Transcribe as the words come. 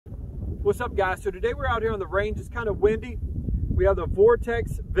What's up, guys? So today we're out here on the range. It's kind of windy. We have the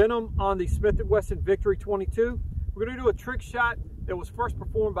Vortex Venom on the Smith & Wesson Victory 22. We're going to do a trick shot that was first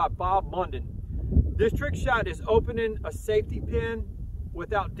performed by Bob Munden. This trick shot is opening a safety pin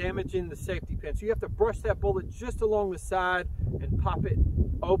without damaging the safety pin. So you have to brush that bullet just along the side and pop it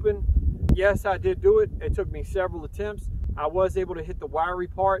open. Yes, I did do it. It took me several attempts. I was able to hit the wiry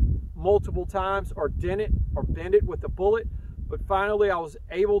part multiple times or dent it or bend it with the bullet. But finally, I was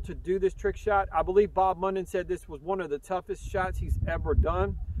able to do this trick shot. I believe Bob Munden said this was one of the toughest shots he's ever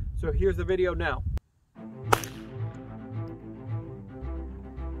done. So here's the video now.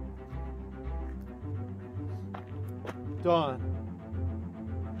 Done.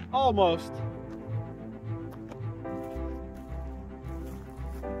 Almost.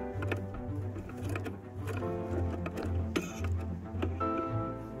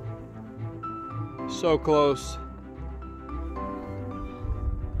 So close.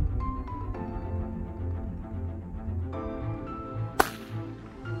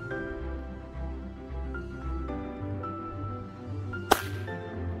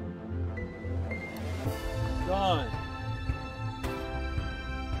 Done.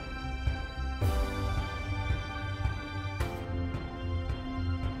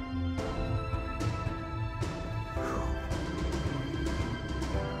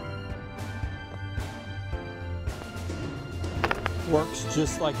 Works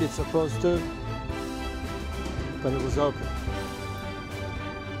just like it's supposed to, but it was open.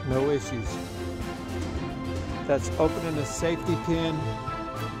 No issues. That's opening a safety pin.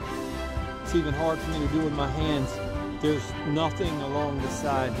 It's even hard for me to do with my hands. There's nothing along the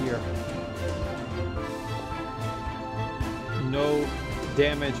side here. No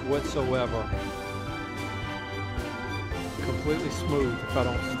damage whatsoever. Completely smooth if I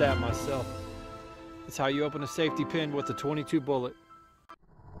don't stab myself. That's how you open a safety pin with a .22 bullet.